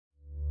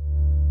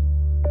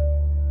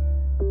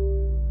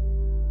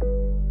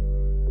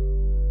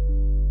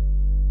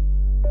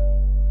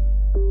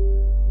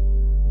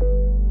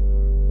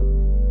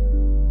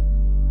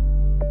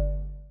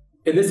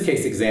In this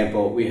case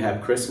example, we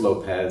have Chris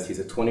Lopez. He's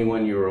a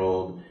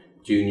 21-year-old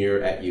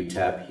junior at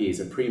UTEP. He's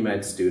a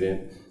pre-med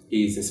student.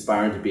 He's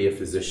aspiring to be a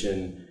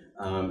physician.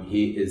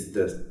 He is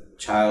the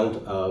child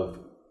of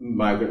a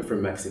migrant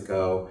from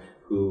Mexico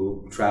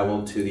who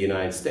traveled to the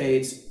United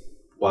States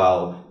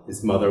while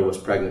his mother was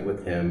pregnant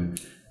with him.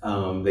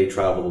 They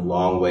traveled a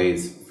long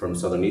ways from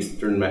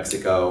southern-eastern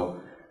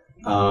Mexico.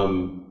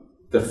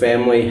 The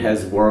family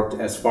has worked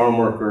as farm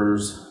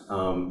workers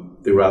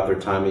throughout their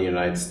time in the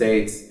United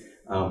States.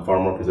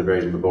 Farm work is a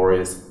very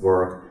laborious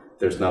work.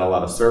 There's not a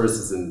lot of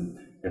services and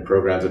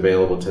programs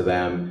available to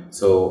them.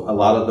 So a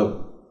lot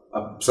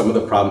of some of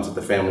the problems that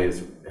the family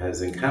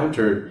has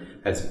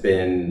encountered has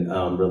been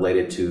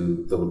related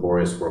to the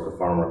laborious work of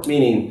farm work,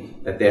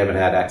 meaning that they haven't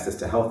had access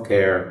to health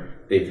care.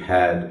 They've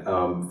had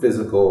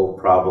physical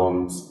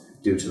problems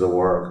due to the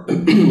work.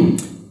 The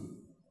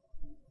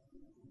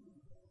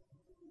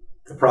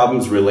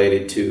problems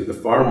related to the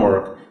farm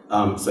work,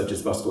 such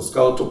as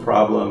musculoskeletal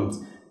problems,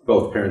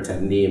 both parents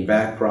have knee and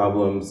back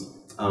problems.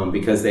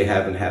 Because they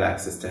haven't had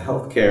access to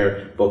health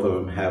care, both of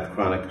them have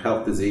chronic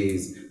health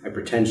disease,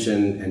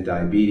 hypertension, and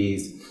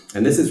diabetes.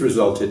 And this has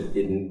resulted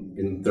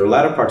in their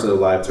latter parts of their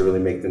lives to really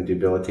make them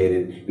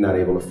debilitated and not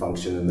able to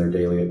function in their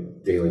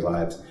daily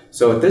lives.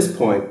 So at this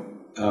point,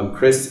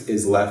 Chris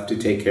is left to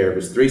take care of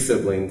his 3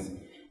 siblings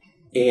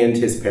and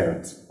his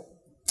parents.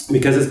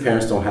 Because his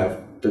parents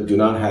do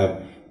not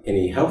have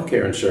any health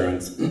care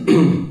insurance,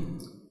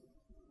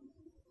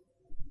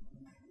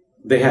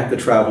 they have to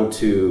travel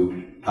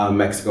to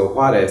Mexico,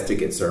 Juarez, to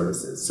get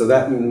services. So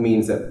that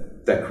means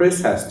that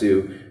Chris has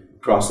to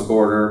cross the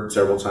border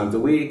several times a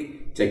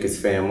week, take his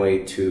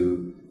family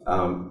to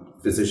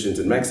physicians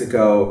in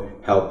Mexico,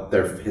 help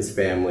his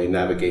family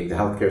navigate the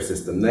healthcare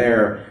system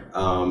there,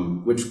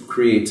 which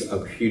creates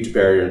a huge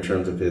barrier in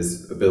terms of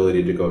his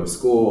ability to go to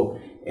school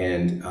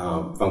and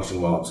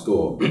function well at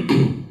school.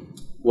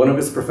 One of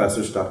his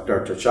professors,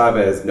 Dr.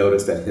 Chavez,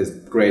 noticed that his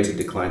grades had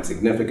declined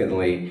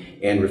significantly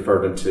and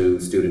referred him to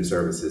student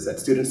services. At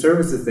student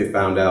services, they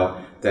found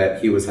out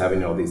that he was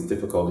having all these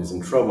difficulties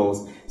and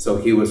troubles, so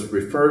he was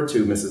referred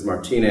to Mrs.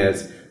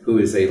 Martinez, who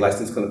is a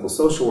licensed clinical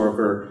social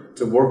worker,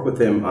 to work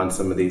with him on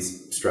some of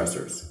these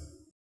stressors.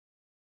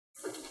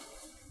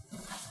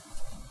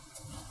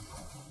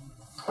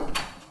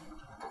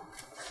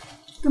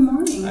 Good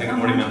morning. Hi, good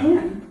morning,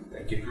 ma'am.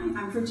 Thank you.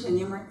 Hi, I'm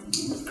Virginia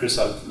Martinez. Chris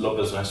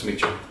Lopez, nice to meet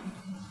you.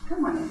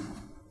 Come on in.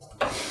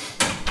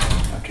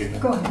 After you.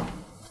 Go ahead.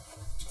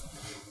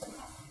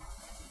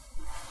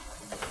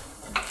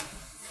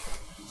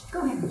 Go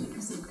ahead, would you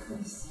proceed,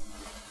 Chris?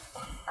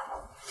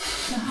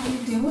 So how you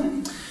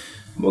doing?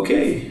 I'm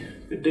okay.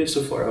 Good day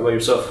so far. How about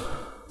yourself?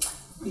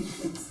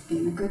 It's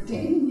been a good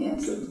day,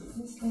 yes. Good.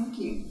 Yes, thank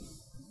you.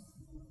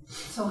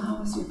 So how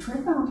was your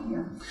trip out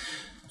here?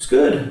 It's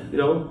good. You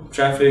know,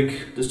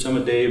 traffic this time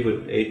of day,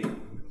 but hey,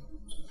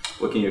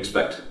 what can you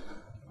expect?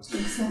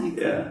 Exactly.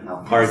 Yeah,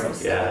 No,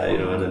 yeah, you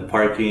know, and then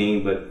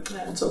parking, but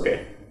it's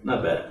okay.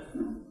 Not bad.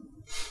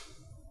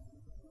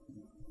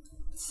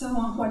 So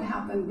what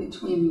happened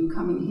between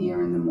coming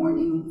here in the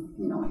morning,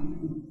 you know,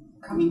 and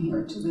coming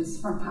here to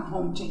this, from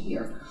home to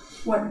here?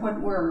 What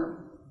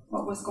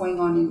was going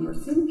on in your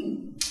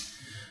thinking?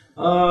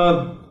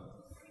 I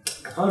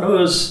don't know.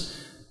 It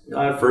was, you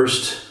know, at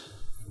first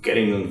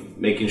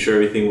making sure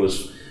everything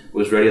was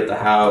ready at the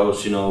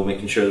house. You know,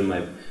 making sure that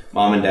my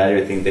mom and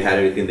dad, they had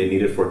everything they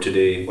needed for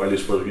today, or at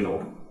least for, you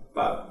know,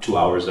 about 2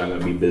 hours that I'm going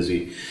to be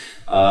busy.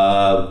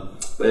 But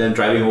then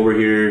driving over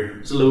here,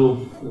 it's a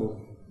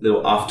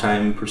little off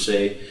time per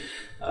se.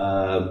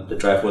 The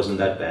drive wasn't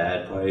that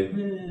bad,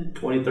 probably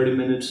 20, 30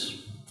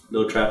 minutes.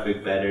 No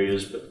traffic, bad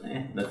areas, but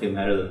nothing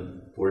better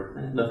than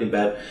nothing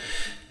bad.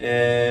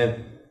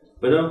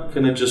 But no,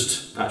 kind of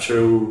just not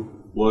sure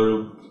what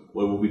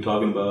we'll be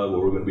talking about,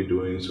 what we're going to be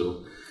doing,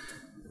 so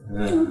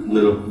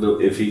little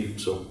iffy.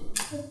 So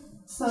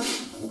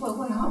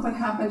what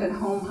happened at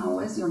home? How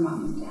was your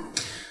mom and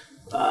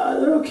dad?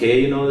 They're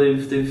okay. You know,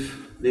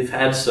 they've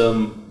had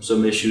some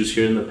issues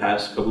here in the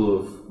past couple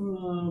of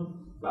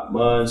about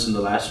months, in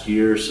the last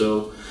year or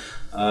so.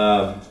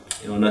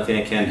 You know, nothing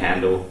I can't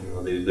handle. You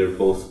know, they're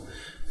both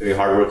very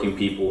hardworking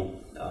people.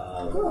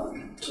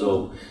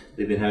 So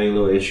they've been having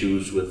little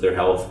issues with their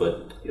health,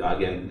 but you know,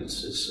 again,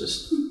 it's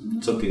just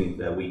something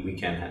that we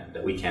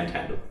can't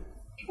handle.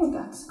 Well,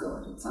 that's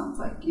good. It sounds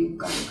like you've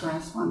got a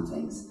grasp on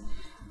things.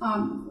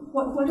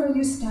 What are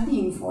you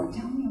studying for?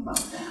 Tell me about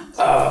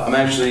that.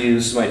 This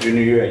is my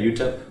junior year at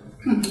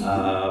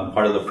UTEP,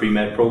 part of the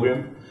pre-med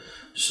program.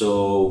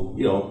 So,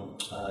 you know,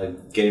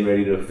 getting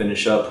ready to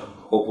finish up,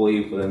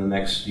 hopefully within the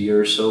next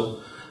year or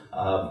so.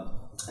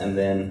 And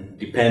then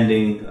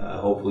depending,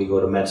 hopefully go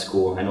to med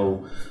school. I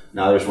know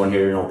now there's one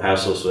here in El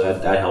Paso, so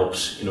that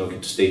helps, you know,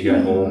 get to stay here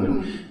at home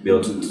and be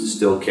able to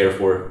still care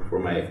for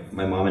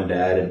my mom and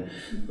dad and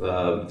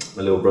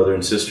my little brother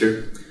and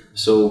sister.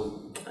 So,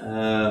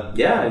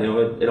 yeah, you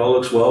know, it all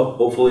looks well.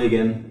 Hopefully,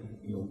 again,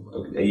 you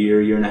know, a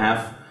year and a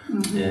half,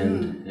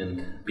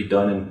 and be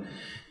done, and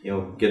you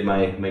know, get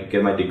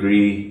my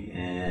degree,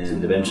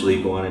 and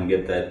eventually go on and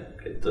get the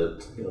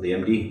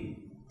MD.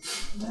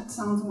 That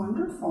sounds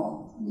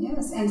wonderful.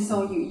 Yes, and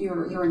so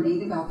you're a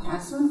native El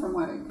Pasoan, from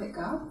what I pick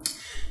up.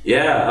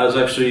 Yeah, I was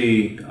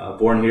actually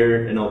born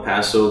here in El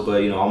Paso,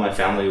 but all my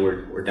family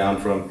were down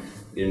from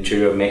the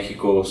interior of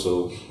Mexico,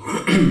 so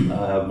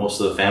most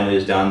of the family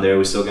is down there.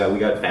 We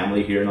got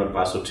family here in El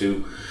Paso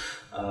too.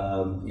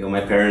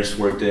 My parents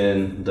worked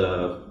in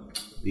the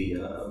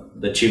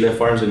chile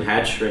farms in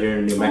Hatch right here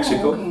in New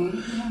Mexico. Okay.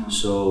 Yeah.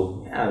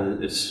 So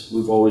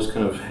we've always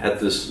kind of had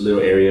this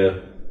little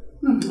area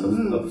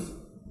of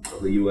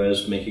the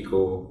U.S.,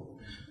 Mexico.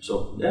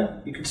 So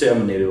yeah, you could say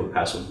I'm a native El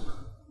Paso.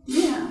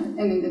 Yeah,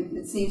 and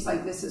it seems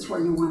like this is where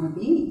you want to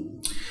be,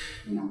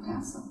 in El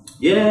Paso.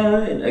 Yeah,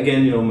 and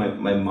again,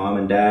 my mom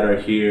and dad are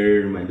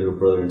here, my little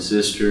brother and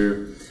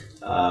sister.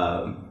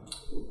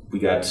 We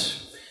got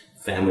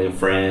family and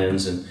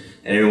friends, and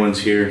everyone's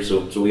here,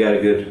 so we got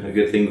a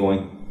good thing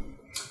going.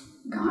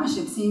 Gosh,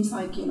 it seems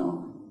like,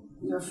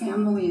 your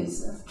family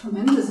is of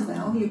tremendous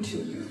value to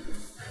you.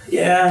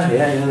 Yeah,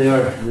 they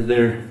are.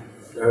 They're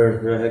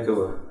a heck of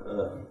a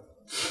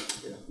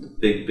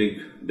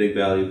big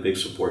value, big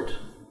support.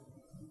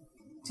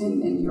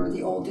 And you're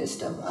the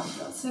oldest of the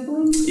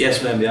siblings?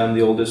 Yes, ma'am. Yeah, I'm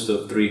the oldest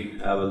of three.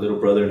 I have a little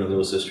brother and a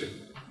little sister.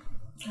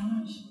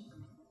 Gosh.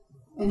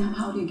 And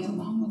how do you get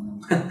along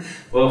with them?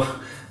 Well,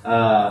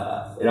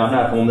 I'm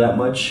not home that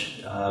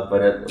much,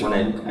 but when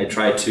I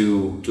try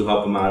to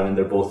help them out, and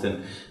they're both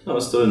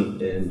still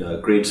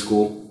in grade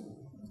school.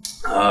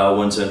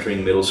 One's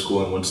entering middle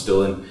school, and one's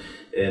still in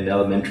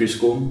elementary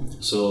school.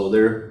 So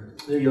they're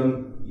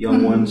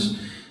young ones.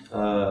 I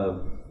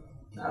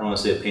don't want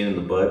to say a pain in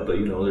the butt, but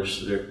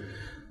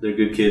they're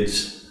good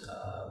kids.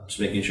 Just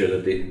making sure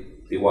that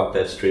they walk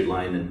that straight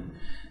line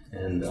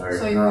and are.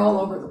 So you're all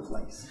over the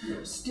place.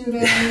 You're a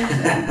student.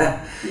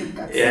 And you've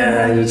got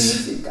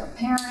siblings. You've got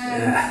parents.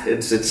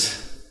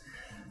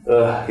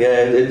 Yeah,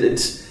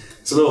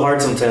 it's a little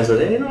hard sometimes, but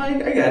hey,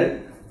 I got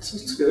it.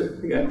 It's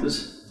good. I got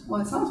this.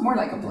 Well, it sounds more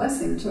like a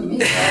blessing to me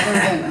rather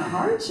than a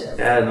hardship.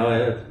 Yeah,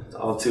 no,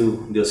 all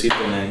too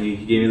Diosito, man. He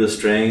gave me the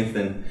strength,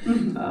 and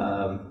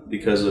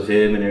because of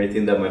him and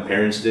everything that my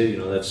parents did,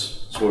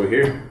 that's why we're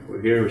here.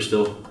 We're here. We're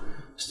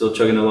still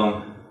chugging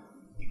along.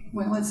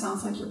 Well, it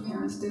sounds like your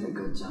parents did a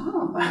good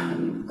job. I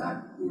mean,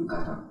 you've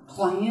got a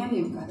plan,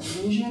 you've got a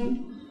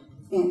vision,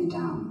 and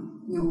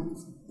you'll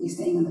be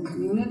staying in the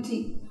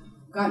community.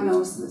 God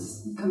knows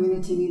this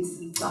community needs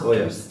doctors. Oh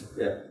yes,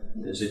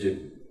 yes they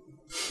do.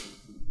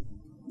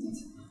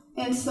 Yes.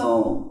 And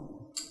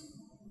so,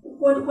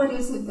 what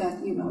is it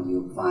that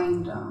you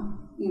find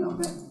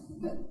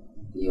that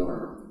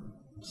you're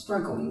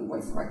struggling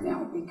with right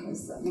now?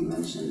 Because you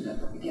mentioned at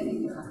the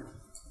beginning you're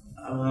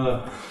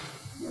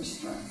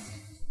stressed.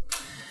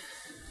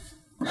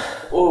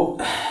 Well,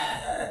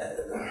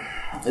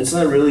 it's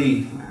not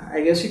really.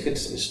 I guess you could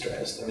say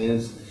stressed. I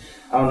mean,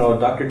 I don't know.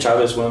 Dr.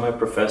 Chavez, one of my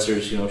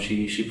professors,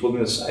 she pulled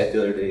me aside the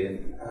other day,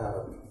 and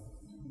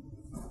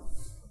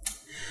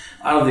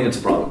I don't think it's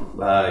a problem.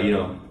 But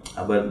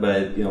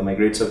my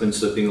grades have been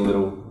slipping a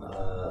little,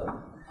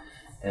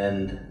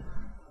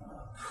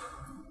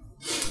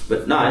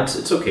 but no,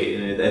 it's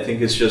okay. I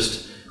think it's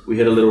just we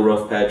hit a little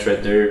rough patch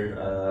right there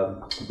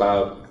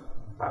about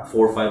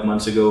 4 or 5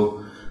 months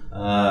ago.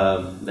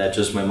 That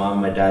just my mom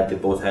and my dad, they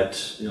both had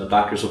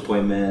doctor's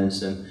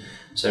appointments, and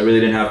so I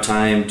really didn't have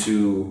time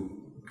to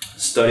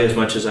study as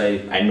much as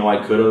I know I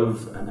could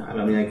have. And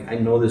I mean, I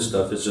know this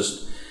stuff. It's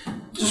just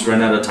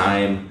ran out of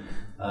time.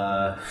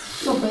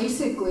 So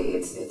basically,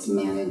 it's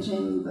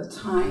managing the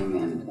time,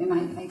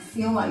 and I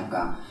feel like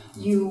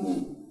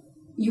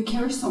you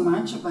care so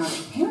much about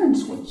your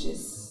parents, which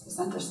is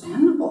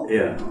understandable.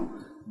 Yeah.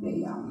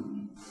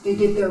 They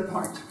did their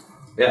part.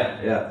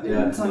 Yeah.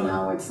 And so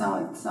now it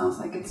sounds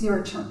like it's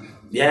your turn.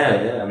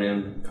 Yeah. I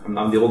mean,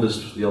 I'm the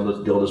oldest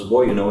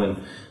boy, and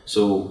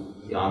so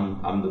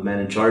I'm the man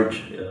in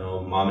charge.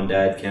 Mom and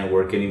dad can't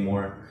work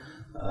anymore.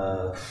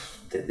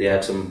 They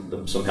had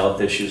some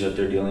health issues that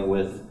they're dealing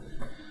with,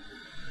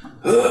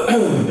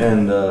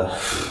 and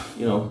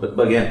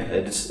but again,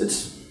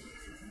 it's.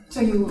 So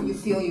you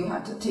feel you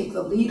have to take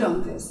the lead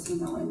on this,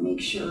 and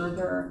make sure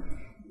they're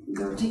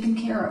taken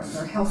care of,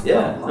 their health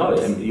problems. No,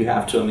 I mean, you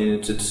have to. I mean,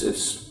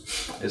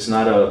 it's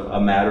not a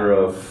matter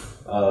of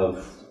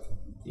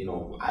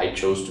I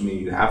chose to.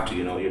 You have to.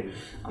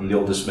 I'm the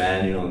oldest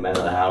man. The man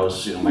of the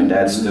house. My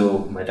dad's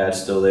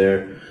still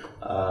there,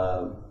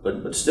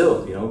 but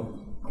still,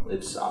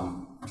 it's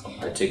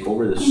I take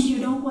over this. And you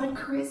know what,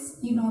 Chris?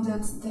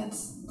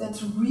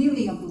 That's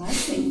really a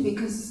blessing,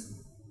 because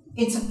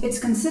it's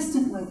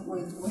consistent with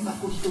La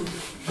Cultura.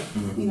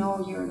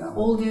 Mm-hmm. You're the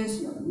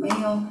oldest, you're the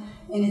male,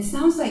 and it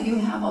sounds like you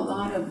have a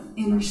lot of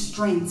inner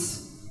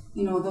strengths.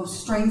 Those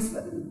strengths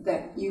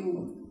that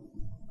you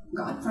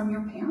got from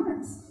your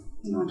parents.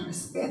 And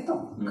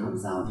respeto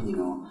comes out.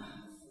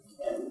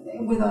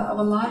 With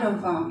a lot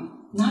of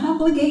not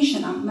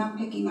obligation. I'm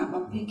picking up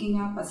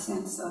a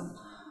sense of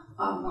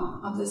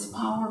this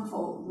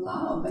powerful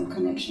love and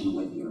connection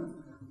with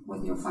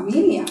your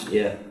familia.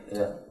 Yeah,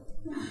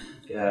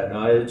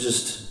 no, it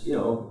just,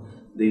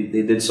 they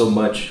did so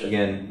much.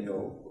 Again,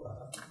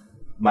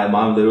 my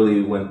mom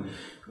literally when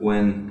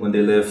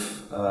they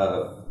live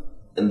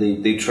and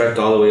they trekked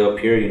all the way up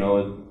here. You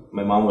know,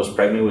 my mom was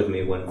pregnant with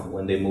me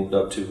when they moved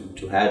up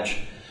to Hatch.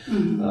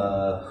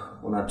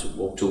 Not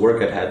to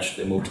work at Hatch.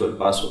 They moved to El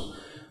Paso.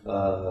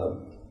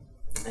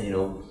 And, you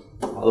know,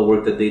 all the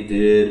work that they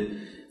did.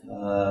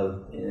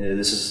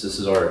 This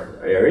is our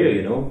area,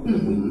 you know. We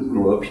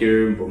grew up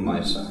here, but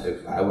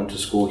I went to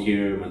school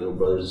here. My little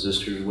brothers and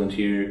sisters went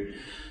here.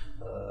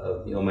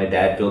 You know, my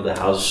dad built a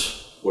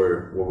house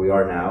where we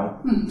are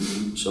now.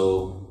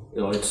 So,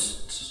 you know,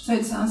 So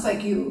it sounds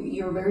like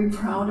you're very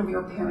proud of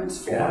your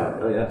parents for.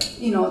 Yeah.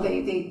 You know,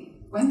 they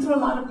went through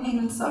a lot of pain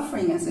and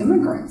suffering as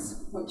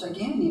immigrants, which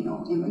again, you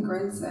know,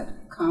 immigrants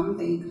that come,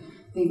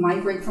 they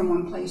migrate from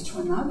one place to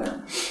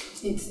another.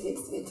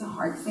 It's a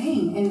hard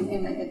thing,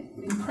 and it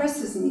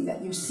impresses me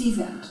that you see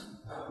that.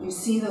 You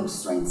see those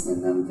strengths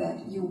in them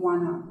that you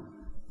wanna,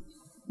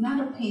 not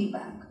a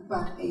payback,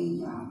 but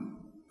a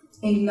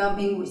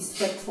loving,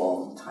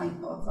 respectful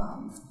type of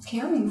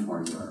caring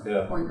for your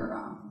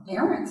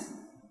parents,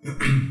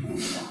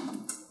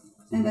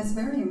 and that's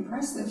very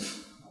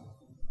impressive.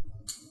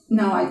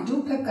 Now, I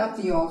do pick up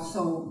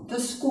the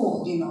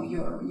school, you know,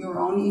 your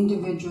own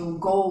individual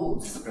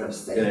goals per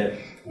se,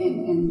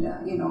 and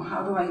you know,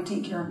 how do I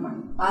take care of my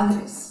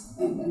padres,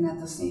 and at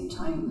the same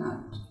time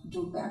not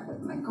do bad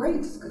with my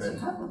grades because you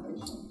have a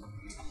vision.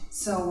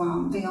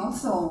 So they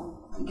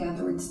also, I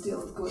gather,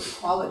 instilled good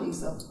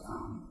qualities of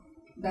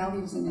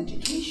values in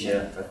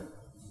education.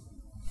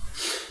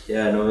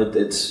 Yeah, no,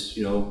 it's,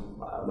 you know,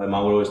 my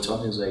mom would always tell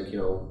me, it's like, you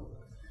know,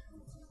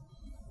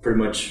 pretty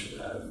much,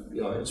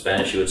 you know, in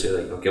Spanish she would say,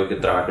 like, quiero que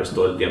trabajes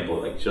todo el tiempo.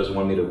 Like, she doesn't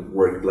want me to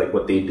work like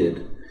what they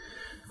did.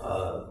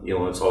 You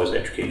know, it's always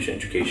education,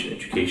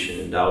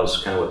 and that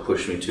was kind of what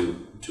pushed me to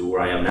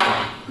where I am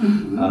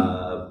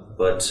now.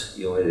 But,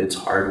 you know, it's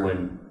hard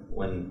when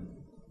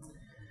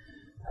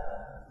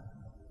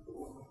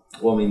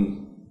well, I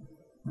mean,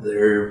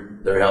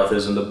 their health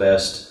isn't the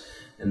best,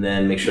 and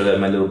then make sure that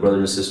my little brother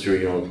and sister,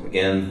 you know,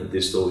 again, they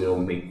still, you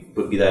know,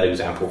 be that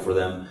example for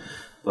them.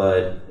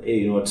 But hey,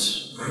 you know,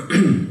 it's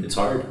it's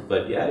hard.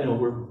 But yeah, you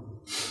know,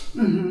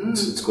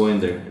 it's going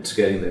there. It's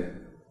getting there.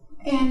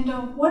 And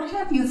what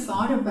have you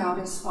thought about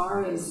as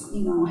far as,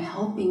 you know,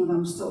 helping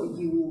them so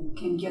you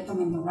can get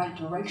them in the right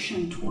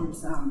direction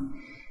towards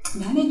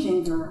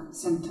managing their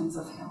symptoms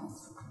of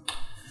health?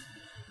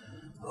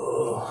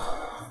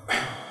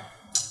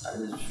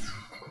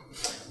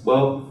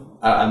 Well,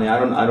 I mean, I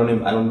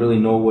don't really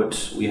know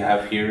what we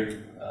have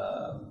here.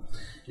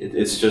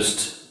 It's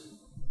just,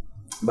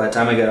 by the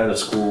time I get out of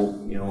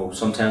school, you know,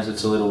 sometimes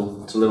it's a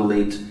little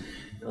late.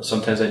 You know,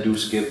 sometimes I do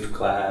skip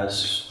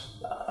class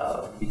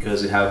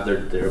because they have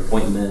their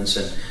appointments,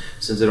 and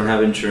since they don't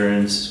have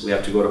insurance, we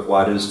have to go to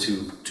Juarez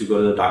to go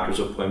to the doctor's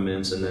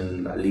appointments, and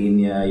then La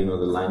Línea, you know,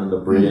 the line on the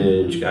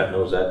bridge. God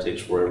knows that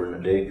takes forever in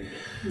a day.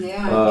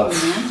 Yeah, I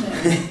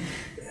can imagine.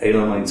 You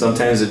know, like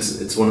sometimes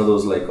it's one of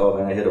those, like, oh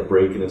man, I hit a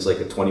break and it's like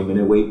a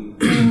 20-minute wait,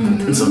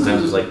 and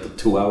sometimes it's like the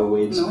 2-hour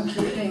waits. No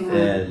kidding.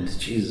 And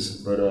Jesus,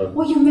 but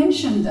well, you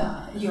mentioned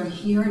you're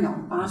here in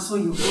El Paso,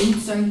 your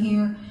roots are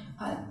here.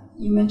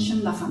 You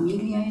mentioned La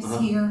Familia is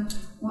here.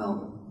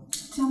 Well,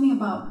 tell me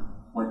about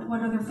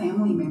what other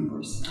family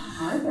members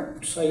are there?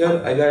 So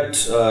I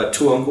got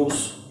 2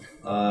 uncles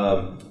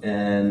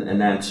and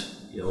an aunt.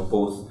 You know,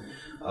 both.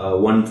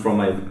 One from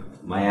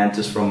my aunt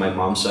is from my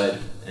mom's side,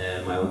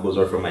 and my uncles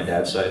are from my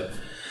dad's side.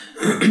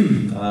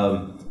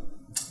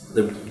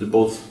 They're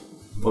both,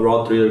 well,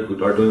 all 3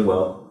 are doing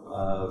well.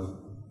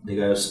 They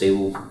got a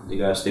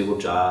stable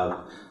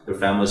job. Their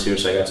family's here,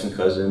 so I got some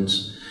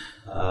cousins.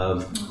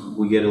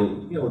 We get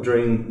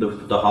during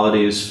the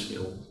holidays, you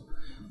know,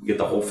 we get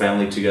the whole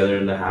family together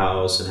in the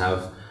house and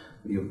have,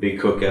 you know, big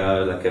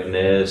cookout, like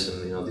carnes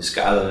and, you know,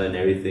 discada and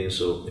everything.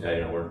 So yeah,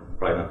 you know, we're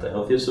probably not the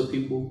healthiest of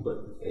people, but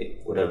hey,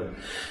 whatever.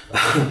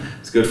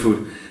 It's good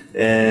food.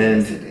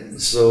 And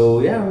yes, so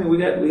yeah, I mean, we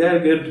got a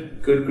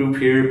good group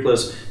here.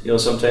 Plus, you know,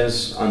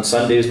 sometimes on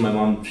Sundays, my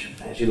mom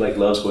she like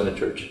loves going to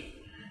church,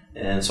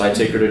 and so I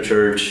take her to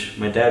church.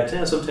 My dad,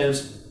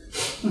 sometimes,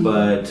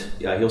 but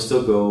yeah, he'll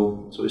still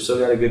go. So we still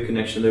got a good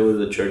connection there with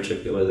the church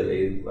at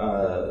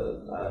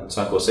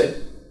San Jose.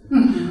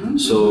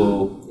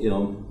 So, you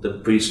know, the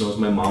priest knows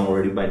my mom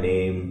already by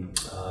name.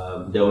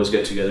 They always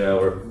get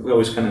together, we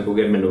always kind of go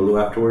get menudo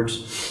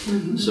afterwards.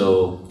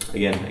 So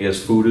again, I guess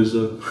food is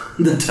the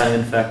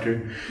tie-in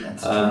factor.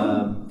 That's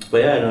true.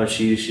 But yeah, no,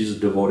 she's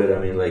devoted. I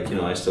mean, like, you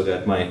know, I still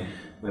got my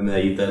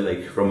medallita,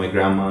 like, from my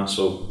grandma.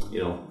 So,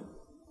 you know,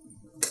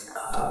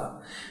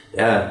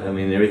 yeah, I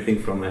mean, everything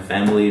from my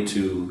family to,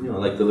 you know,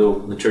 like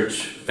the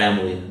church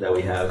family that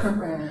we have.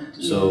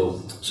 Correct.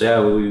 So yeah,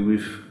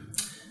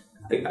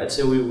 I'd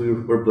say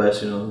we're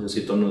blessed, you know.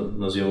 Diosito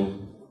nos dio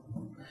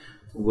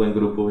un buen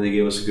grupo. They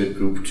gave us a good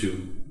group to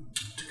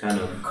kind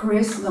of.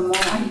 Chris, the more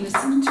I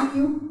listen to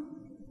you,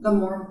 the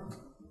more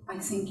I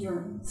think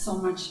you're so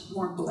much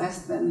more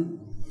blessed than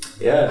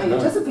I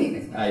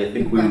anticipated. I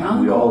think You've we got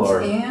uncles, all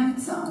are.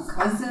 aunts,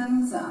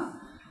 cousins,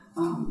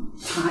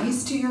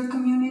 ties to your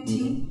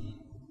community.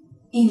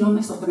 Y no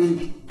me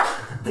sorprende.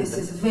 This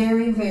is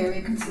very,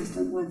 very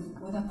consistent with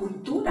a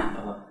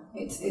cultura.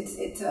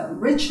 It's a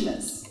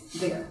richness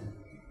there.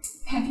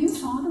 Have you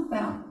thought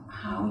about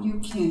how you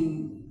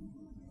can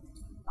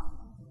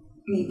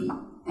maybe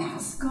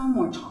ask them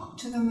or talk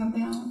to them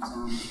about?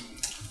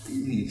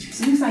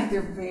 Seems like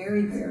they're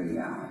very, very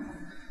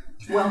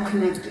well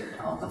connected,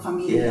 all the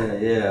family. Yeah.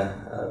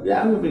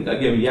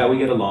 We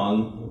get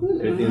along.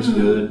 Everything's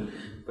good,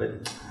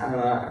 but I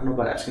don't know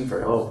about asking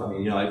for help. I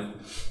mean,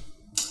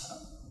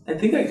 I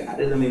think I got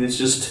it. I mean, it's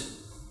just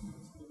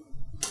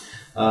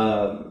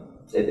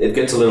it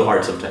gets a little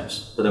hard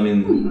sometimes, but I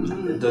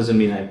mean, it doesn't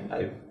mean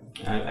I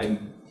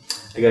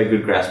got a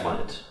good grasp on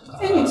it.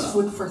 And it's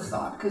food for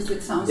thought, because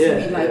it sounds to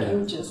me like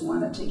you just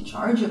want to take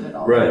charge of it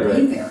all right.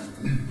 there.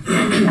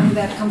 And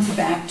that comes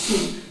back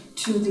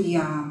to the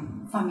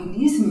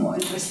familismo, el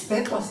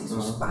respeto hacia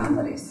sus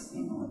padres.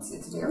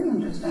 It's very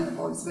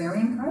understandable, it's very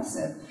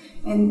impressive.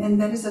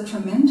 And that is a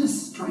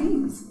tremendous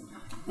strength.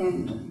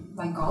 And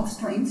like all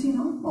strengths,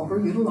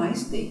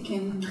 overutilized, they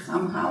can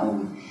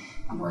somehow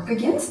work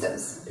against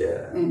us.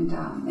 Yeah.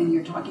 And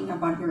you're talking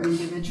about your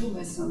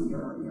individualism,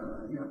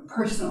 your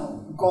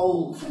personal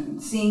goals,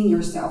 and seeing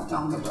yourself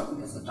down the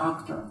road as a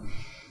doctor.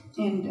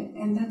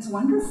 And that's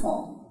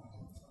wonderful.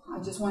 I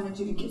just wanted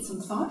you to get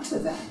some thought to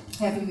that.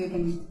 Have you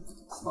even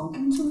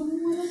spoken to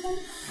anyone of that?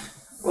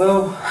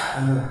 Well,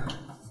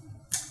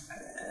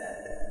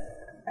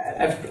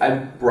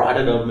 I've brought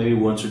it up maybe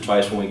once or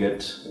twice when we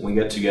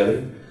get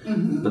together.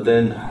 But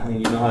then, I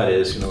mean, you know how it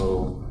is,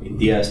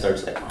 Dia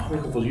starts like,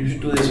 oh, you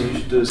should do this and you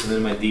should do this, and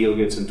then my Dio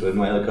gets into it,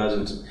 my other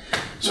cousins.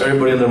 So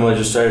everybody in the room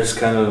just starts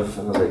kind of,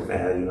 and I was like,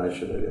 man, I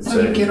should have. So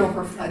you get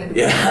overflooded.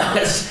 Yeah.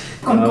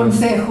 Con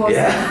consejos.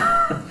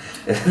 Yeah.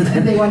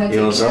 And they want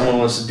to someone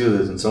wants to do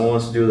this and someone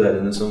wants to do that,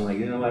 and then someone like,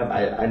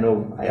 I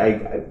know, I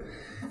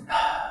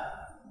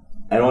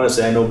don't want to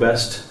say I know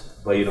best,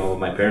 but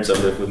my parents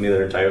have lived with me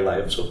their entire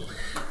life,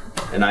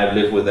 and I've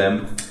lived with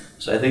them.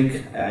 So I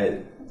think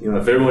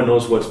if everyone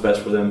knows what's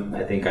best for them,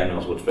 I think I know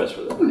what's best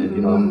for them.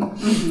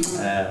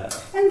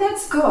 And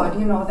that's good.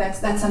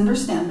 That's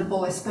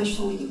understandable,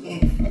 especially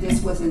if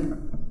this was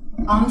an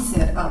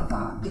onset of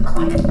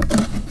decline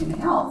in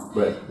health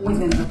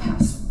within the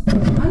past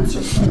months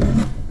or so.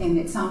 And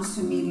it sounds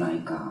to me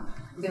like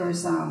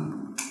there's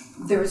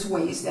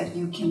ways that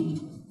you can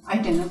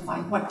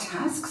identify what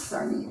tasks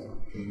are needed.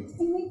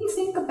 And maybe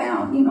think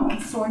about,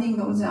 sorting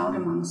those out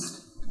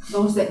amongst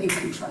those that you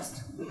can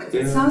trust, because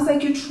it sounds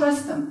like you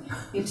trust them.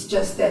 It's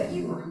just that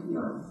you're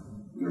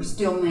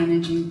still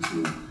managing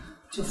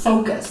to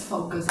focus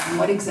on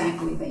what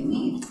exactly they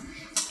need.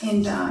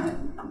 And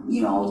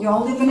you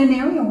all live in an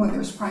area where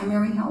there's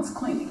primary health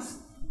clinics.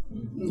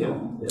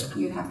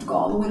 You'd have to go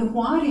all the way to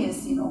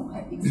Juarez.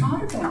 Have you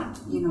thought about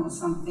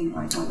something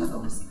like one of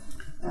those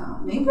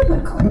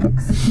neighborhood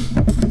clinics?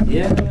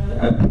 Yeah,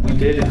 we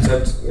did,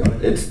 except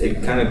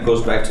it kind of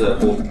goes back to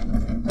that whole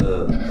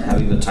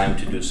having the time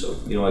to do so.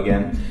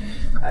 Again,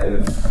 I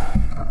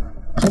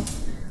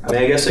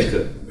guess I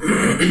could.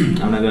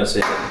 I'm not going to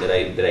say that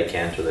I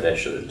can't or that I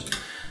shouldn't.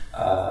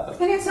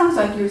 And it sounds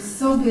like you're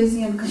so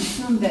busy and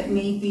consumed that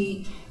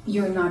maybe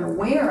you're not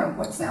aware of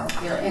what's out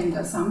there. And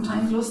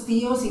sometimes los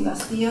tíos y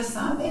las tías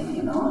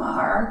saben,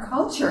 our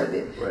culture.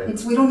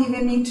 We don't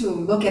even need to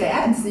look at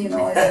ads,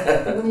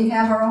 we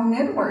have our own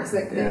networks,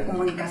 de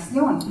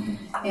comunicación.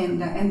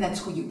 And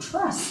that's who you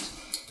trust.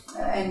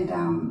 And,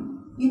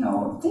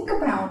 think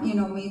about,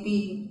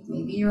 maybe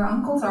your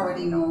uncles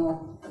already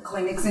know the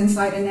clinics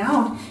inside and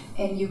out,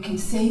 and you can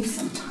save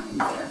some time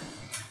there.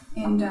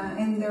 And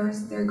there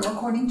go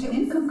according to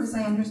income, because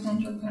I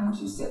understand your parents,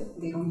 you said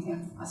they don't have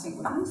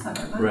aseguranza,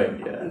 ¿verdad? Right,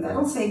 yeah. And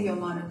that'll save you a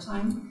lot of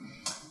time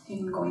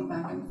in going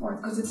back and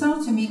forth. Because it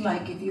sounds to me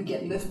like if you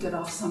get lifted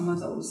off some of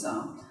those,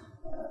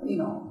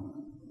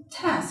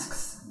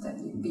 tasks that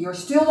you're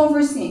still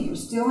overseeing, you're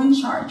still in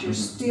charge, you're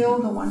still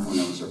the one who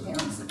knows your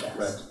parents the best.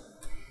 Right.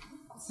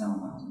 So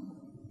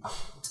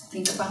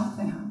think about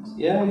that.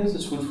 Yeah, I guess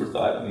it's food for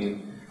thought. I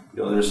mean,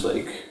 there's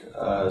like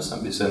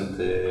San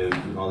Vicente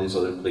and all these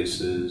other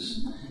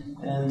places,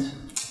 and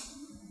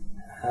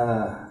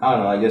I don't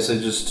know. I guess I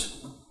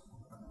just,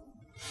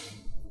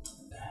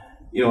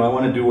 I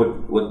want to do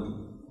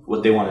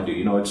what they want to do.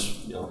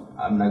 It's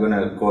I'm not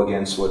gonna go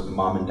against what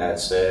mom and dad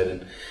said,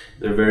 and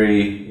they're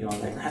very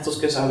like estos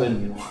que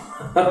saben,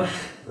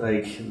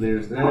 like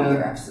there's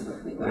you're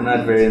absolutely right. They're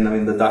not very. I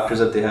mean, the doctors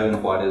that they have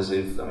in Juarez,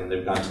 they've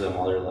gone to them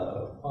all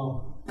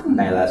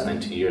their last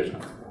 19 years now.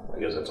 I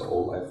guess that's a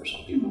whole life for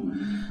some people.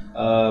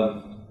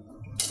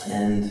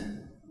 And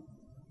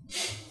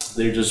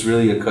they're just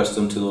really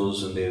accustomed to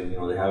those, and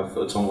they have,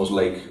 it's almost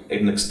like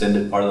an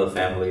extended part of the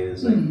family.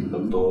 It's like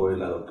doctor,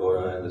 la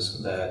doctora, and this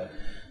and that.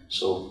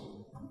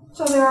 So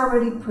they're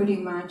already pretty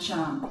much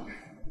have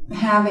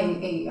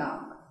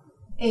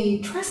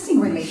a trusting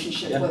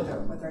relationship with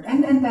her,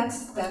 and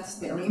that's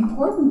very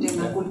important in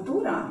la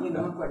cultura.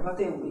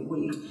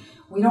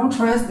 We don't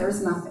trust,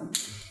 there's nothing,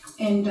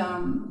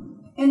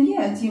 and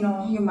yet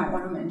you might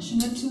want to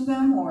mention it to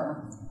them,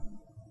 or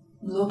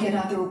look at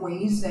other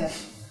ways that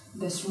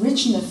this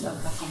richness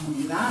of la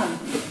comunidad,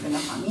 de la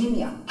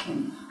familia,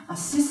 can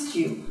assist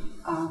you.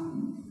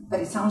 But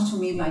it sounds to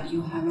me like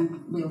you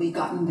haven't really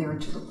gotten there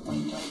to the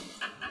point of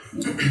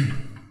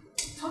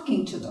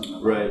talking to them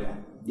about right. that.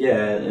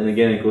 Yeah, and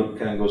again, it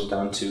kind of goes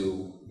down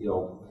to,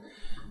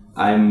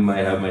 I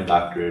might have my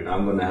doctorate,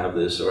 I'm going to have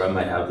this, or I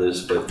might have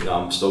this, but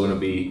I'm still going to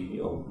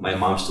be, my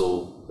mom's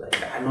still like,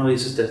 I know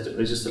it's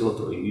just a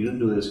little, you didn't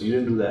do this, you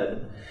didn't do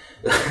that.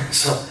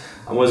 So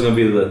I'm always going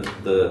to be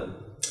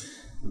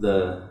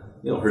the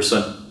her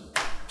son,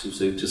 to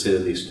say the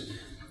least.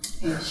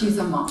 Yeah, she's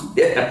a mom.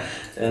 Yeah,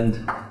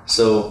 and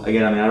so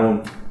again, I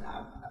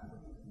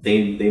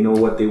mean, they know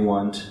what they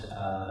want.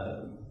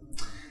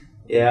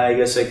 Yeah, I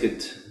guess I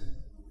could.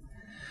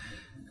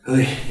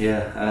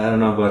 Yeah, I don't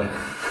know, but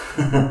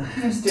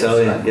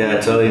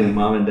telling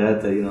mom and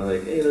dad that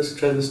like, hey, let's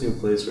try this new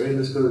place, right?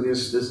 Let's go to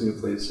this new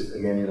place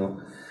again.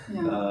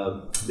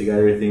 They got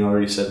everything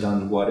already set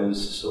down what is.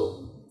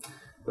 So,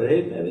 but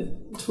hey, I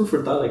mean, it's food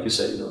for thought, like you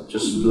said.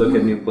 Just look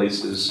at new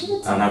places.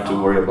 I don't have to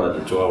worry about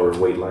the 2-hour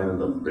wait line on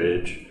the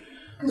bridge.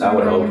 That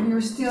would help.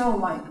 You're still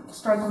like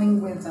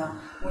struggling with el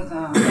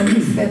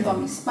respeto a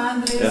mis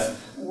padres,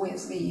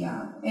 with the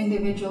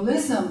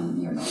individualism,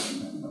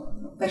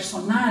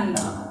 personal,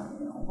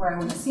 where I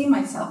want to see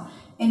myself.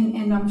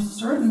 And I'm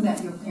certain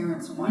that your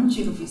parents want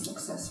you to be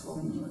successful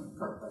in your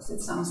purpose.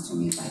 It sounds to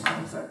me like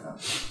those are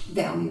the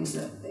values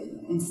that they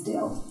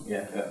instill.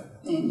 Yeah.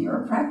 And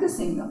you're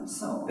practicing them.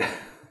 So,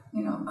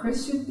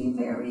 Chris should be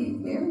very,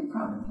 very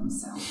proud of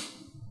himself.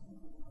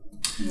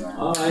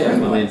 I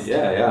am. I mean,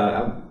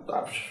 yeah.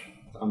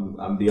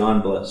 I'm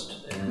beyond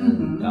blessed,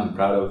 and I'm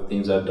proud of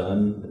things I've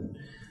done, and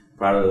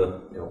proud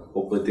of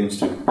hopefully the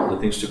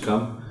things to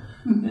come.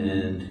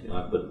 And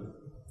but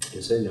like I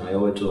said, I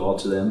owe it all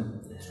to them.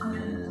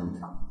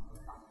 And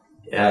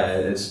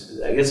yeah,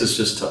 I guess it's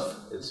just tough.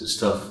 It's just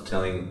tough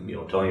telling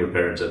your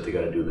parents that they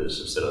got to do this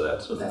instead of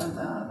that. So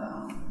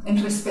el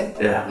respeto,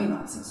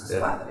 a sus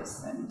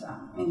padres, and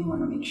you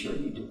want to make sure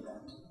you do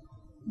that.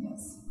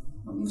 Yes.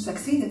 Well, you've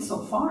succeeded so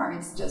far.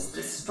 It's just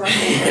the struggle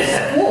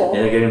with school.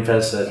 Yeah, getting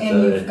past that.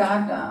 And you've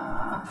got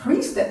a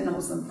priest that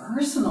knows them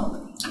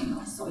personally.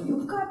 So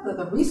you've got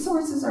the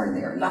resources are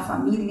there. La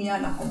familia,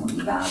 la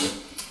comunidad,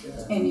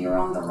 and you're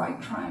on the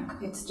right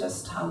track. It's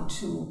just how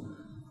to,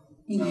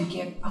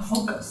 get a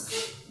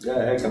focus.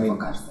 Yeah, heck, I mean,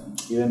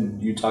 even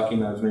you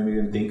talking, I was maybe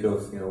even think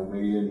of,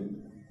 maybe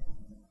even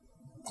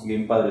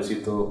getting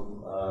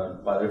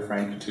Padrecito, Padre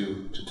Frank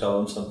to tell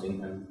them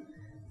something, and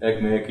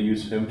heck, maybe I could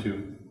use him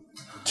to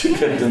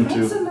get them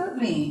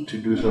to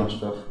do some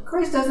stuff.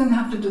 Chris doesn't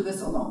have to do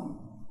this alone.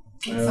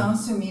 It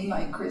sounds to me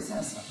like Chris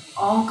has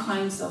all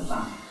kinds of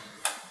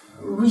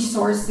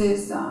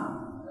resources,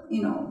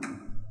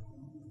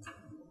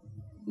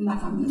 la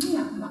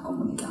familia, la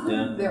comunidad.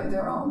 Yeah.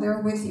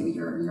 They're with you.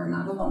 You're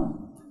not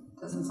alone.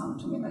 Doesn't sound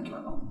to me like you're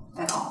alone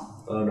at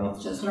all. Oh no.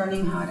 Just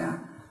learning how to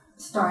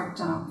start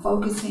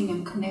focusing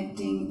and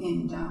connecting,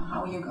 and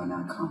how you're going to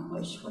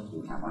accomplish what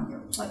you have on your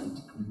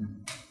plate,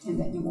 and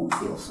that you won't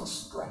feel so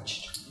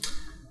stretched.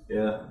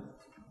 Yeah,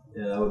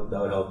 that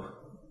would help.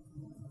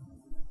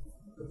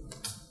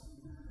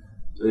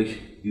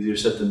 Easier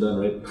said than done,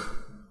 right?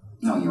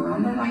 No, you're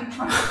on the right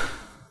track.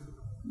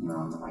 You're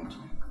on the right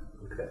track.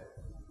 Okay.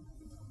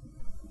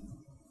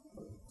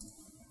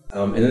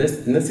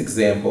 In this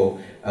example,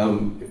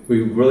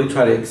 we really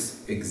try to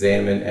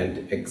examine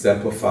and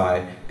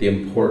exemplify the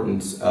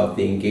importance of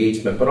the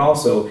engagement, but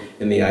also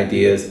in the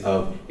ideas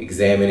of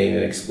examining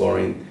and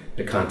exploring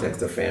the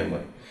context of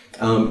family.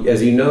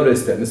 As you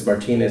noticed, that Ms.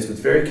 Martinez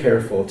was very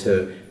careful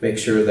to make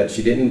sure that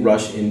she didn't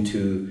rush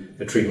into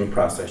the treatment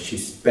process. She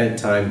spent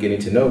time getting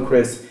to know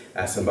Chris,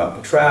 asked him about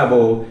the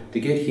travel to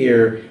get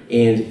here,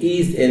 and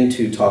eased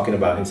into talking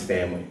about his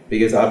family,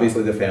 because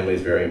obviously the family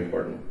is very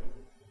important.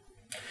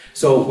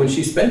 So when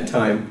she spent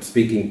time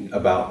speaking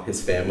about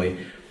his family,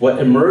 what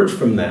emerged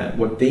from that,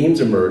 what themes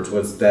emerged,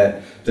 was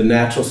that the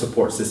natural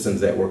support systems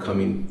that were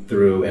coming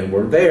through and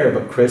were there,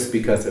 but Chris,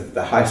 because of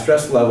the high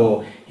stress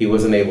level, he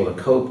wasn't able to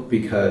cope,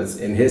 because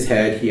in his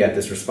head he had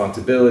this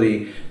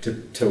responsibility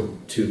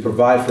to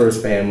provide for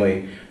his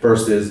family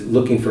versus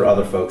looking for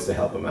other folks to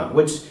help him out,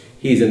 which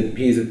he's an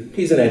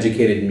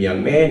educated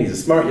young man, he's a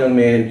smart young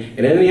man,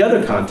 and in any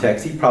other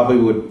context he probably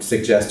would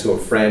suggest to a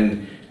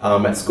friend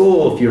at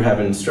school, if you're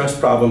having stress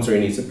problems or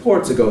you need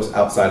support, to go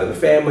outside of the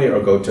family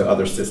or go to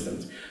other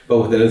systems.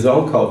 But within his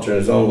own culture,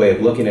 his own way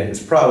of looking at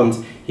his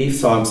problems, he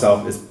saw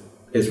himself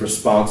as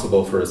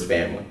responsible for his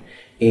family.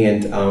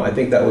 And I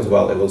think that was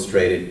well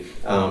illustrated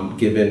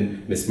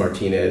given Ms.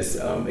 Martinez's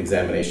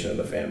examination of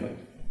the family.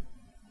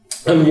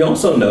 You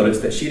also notice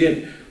that she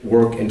didn't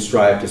work and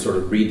strive to sort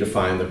of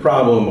redefine the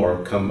problem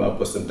or come up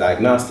with some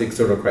diagnostic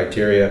sort of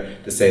criteria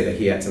to say that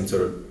he had some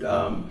sort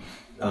of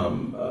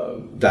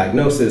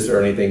diagnosis or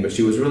anything, but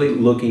she was really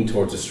looking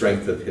towards the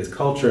strength of his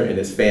culture and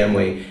his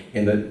family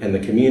and the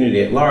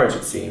community at large,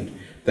 it seemed,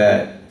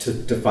 that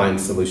to find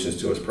solutions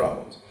to his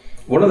problems.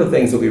 One of the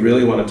things that we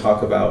really want to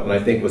talk about, and I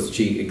think was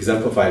she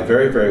exemplified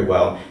very, very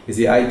well, is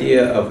the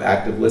idea of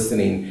active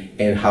listening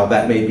and how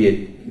that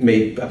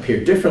may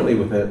appear differently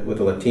with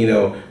a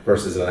Latino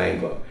versus an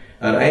Anglo.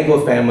 An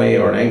Anglo family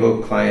or an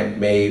Anglo client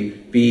may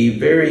be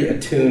very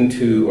attuned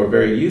to or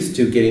very used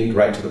to getting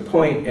right to the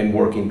point and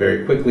working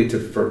very quickly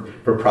for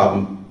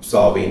problem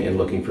solving and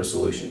looking for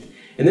solutions.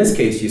 In this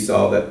case, you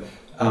saw that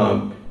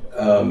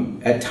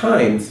at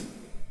times,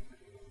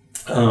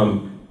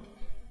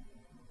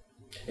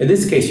 in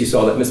this case, you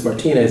saw that Ms.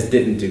 Martinez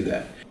didn't do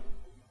that.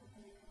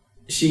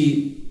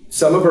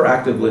 Some of her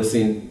active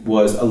listening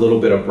was a little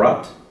bit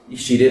abrupt.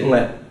 She didn't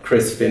let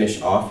Chris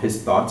finish off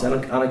his thoughts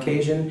on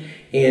occasion,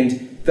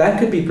 and that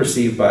could be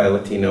perceived by a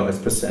Latino as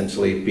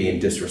potentially being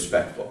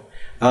disrespectful,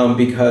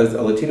 because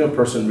a Latino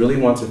person really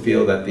wants to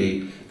feel that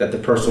the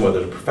person, whether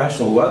it's a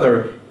professional,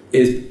 whether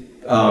is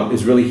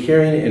really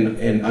hearing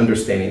and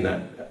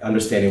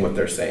understanding what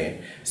they're saying.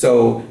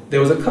 So there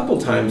was a couple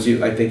times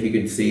I think you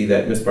could see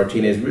that Ms.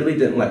 Martinez really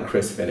didn't let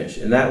Chris finish,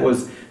 and that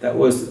was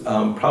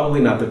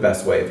probably not the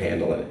best way of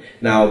handling it.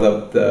 Now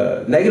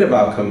the negative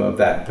outcome of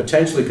that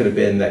potentially could have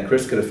been that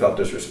Chris could have felt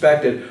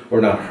disrespected or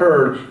not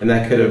heard, and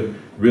that could have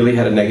really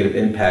had a negative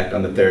impact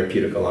on the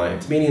therapeutic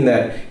alliance, meaning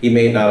that he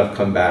may not have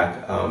come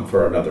back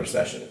for another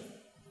session.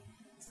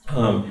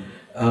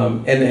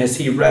 And as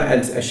she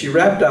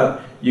wrapped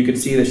up, you could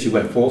see that she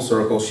went full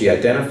circle. She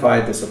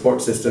identified the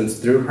support systems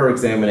through her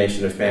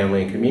examination of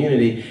family and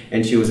community,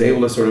 and she was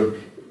able to sort of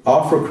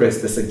offer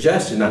Chris the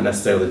suggestion, not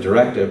necessarily the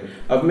directive,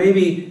 of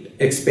maybe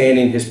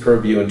expanding his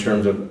purview in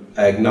terms of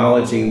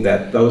acknowledging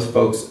that those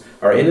folks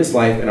are in his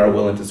life and are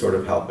willing to sort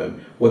of help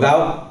him,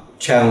 without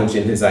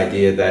challenging his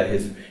idea that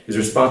his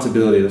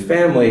responsibility to the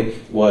family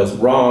was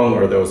wrong,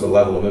 or there was a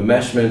level of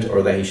enmeshment,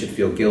 or that he should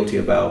feel guilty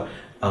about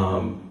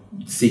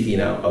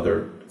seeking out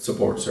other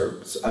supports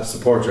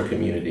or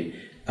community.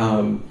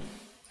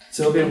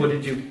 Sylvia, what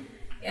did you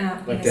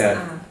like to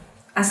add?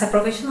 As a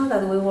professional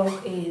that we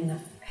work in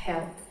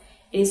health,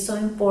 it is so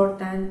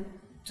important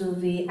to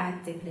be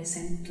active,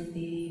 listen to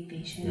the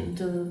patient,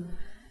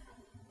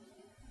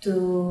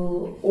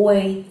 to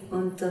wait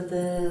until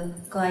the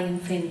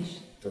client finish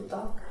to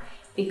talk.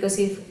 Because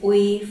if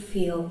we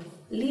feel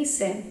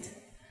listened,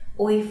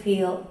 we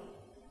feel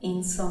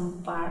in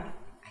some part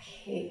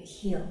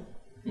healed.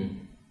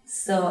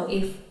 So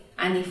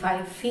if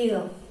I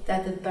feel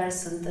that the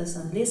person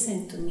doesn't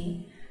listen to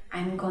me,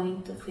 I'm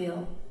going to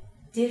feel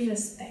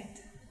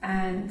disrespect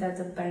and that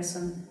the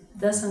person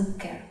doesn't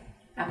care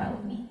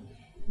about me.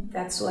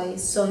 That's why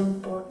it's so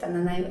important,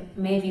 and I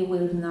maybe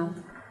will not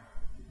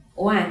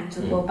want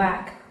to go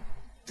back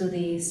to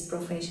this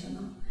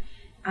professional.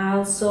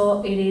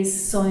 Also, it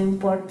is so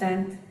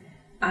important,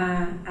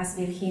 as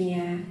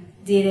Virginia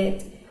did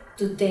it,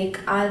 to take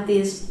all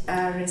this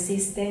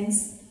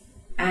resistance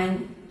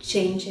and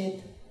change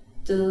it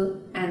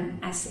to an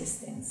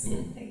assistance.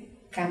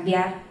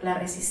 Cambiar la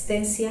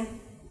resistencia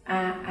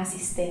a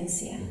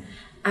asistencia.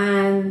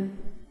 And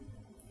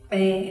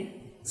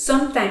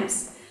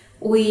sometimes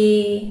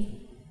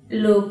we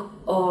look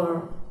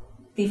our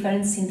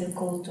difference in the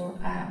culture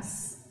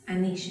as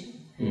an issue.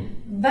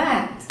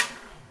 But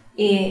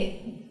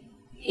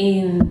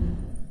in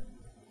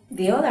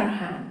the other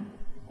hand,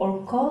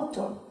 our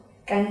culture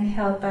can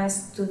help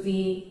us to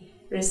be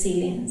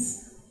resilient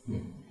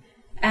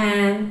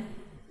and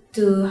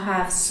to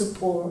have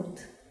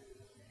support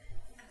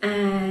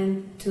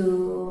and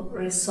to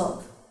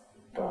resolve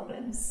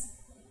problems.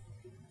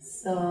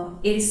 So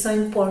it is so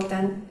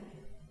important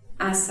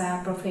as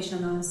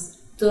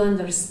professionals to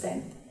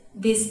understand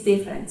this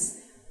difference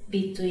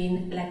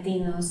between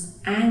Latinos,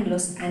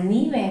 Anglos, and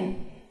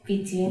even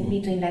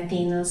between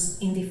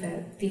Latinos in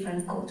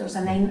different cultures.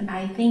 And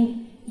I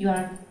think you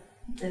are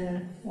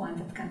the one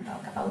that can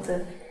talk about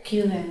the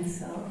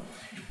Cubans or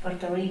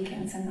Puerto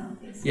Ricans and all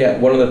this. Yeah,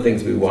 one of the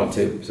things we want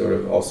to sort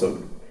of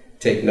also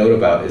take note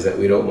about is that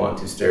we don't want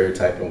to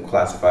stereotype and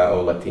classify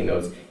all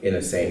Latinos in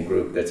the same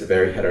group. That's a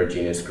very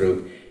heterogeneous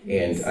group,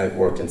 and I've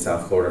worked in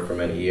South Florida for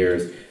many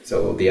years.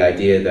 So the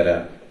idea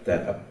that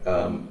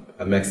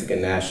a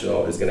Mexican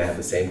national is going to have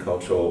the same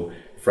cultural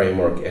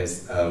framework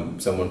as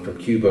someone from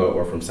Cuba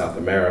or from South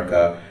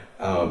America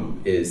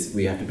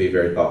we have to be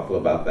very thoughtful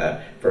about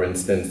that. For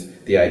instance,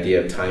 the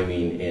idea of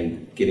timing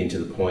and getting to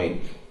the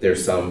point.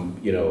 There's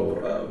some,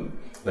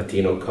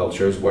 Latino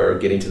cultures where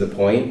getting to the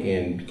point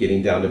and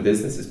getting down to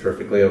business is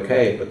perfectly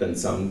okay, but then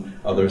some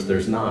others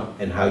there's not,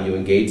 and how you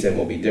engage them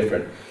will be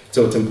different.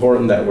 So it's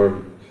important that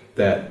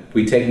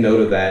we take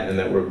note of that, and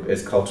that we're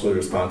as culturally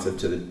responsive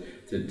to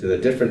the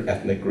different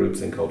ethnic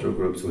groups and cultural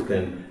groups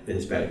within the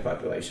Hispanic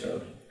population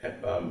or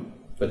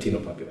Latino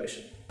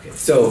population.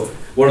 So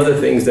one of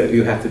the things that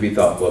you have to be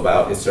thoughtful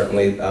about is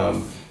certainly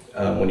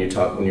when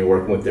you're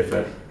working with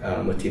different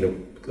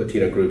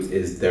Latino groups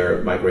is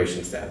their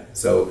migration status.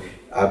 So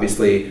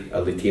obviously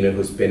a Latino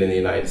who's been in the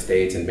United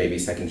States and maybe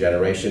second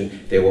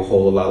generation, they will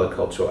hold a lot of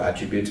cultural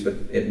attributes, but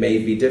it may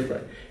be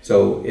different.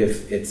 So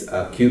if it's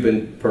a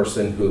Cuban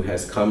person who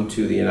has come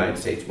to the United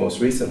States most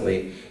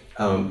recently,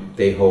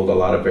 they hold a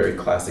lot of very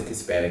classic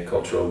Hispanic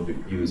cultural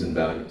views and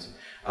values.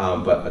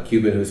 But a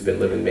Cuban who's been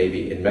living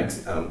maybe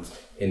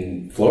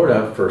in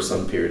Florida for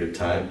some period of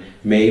time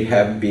may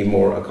be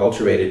more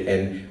acculturated,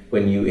 and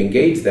when you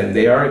engage them,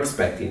 they are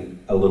expecting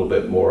a little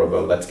bit more of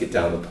a let's get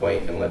down the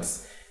point and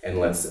let's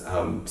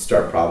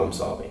start problem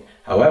solving.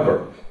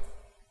 However,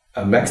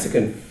 a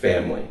Mexican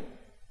family,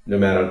 no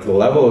matter the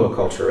level of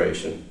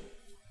acculturation,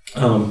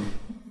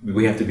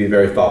 we have to be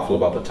very thoughtful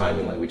about the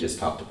timing, like we just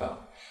talked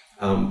about.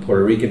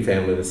 Puerto Rican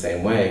family the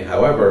same way.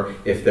 However,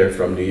 if they're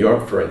from New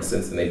York, for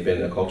instance, and they've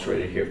been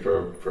acculturated here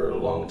for a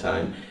long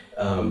time,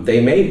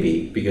 they may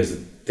be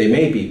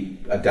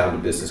a down to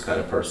business kind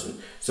of person.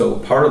 So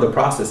part of the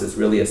process is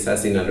really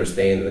assessing,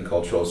 understanding the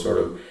cultural sort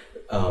of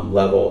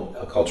level,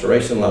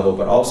 acculturation level,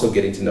 but also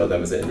getting to know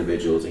them as an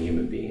individual, as a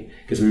human being.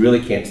 Because we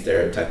really can't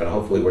stereotype, and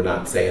hopefully we're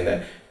not saying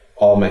that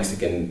all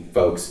Mexican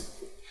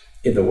folks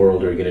in the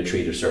world are going to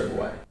treat a certain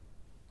way.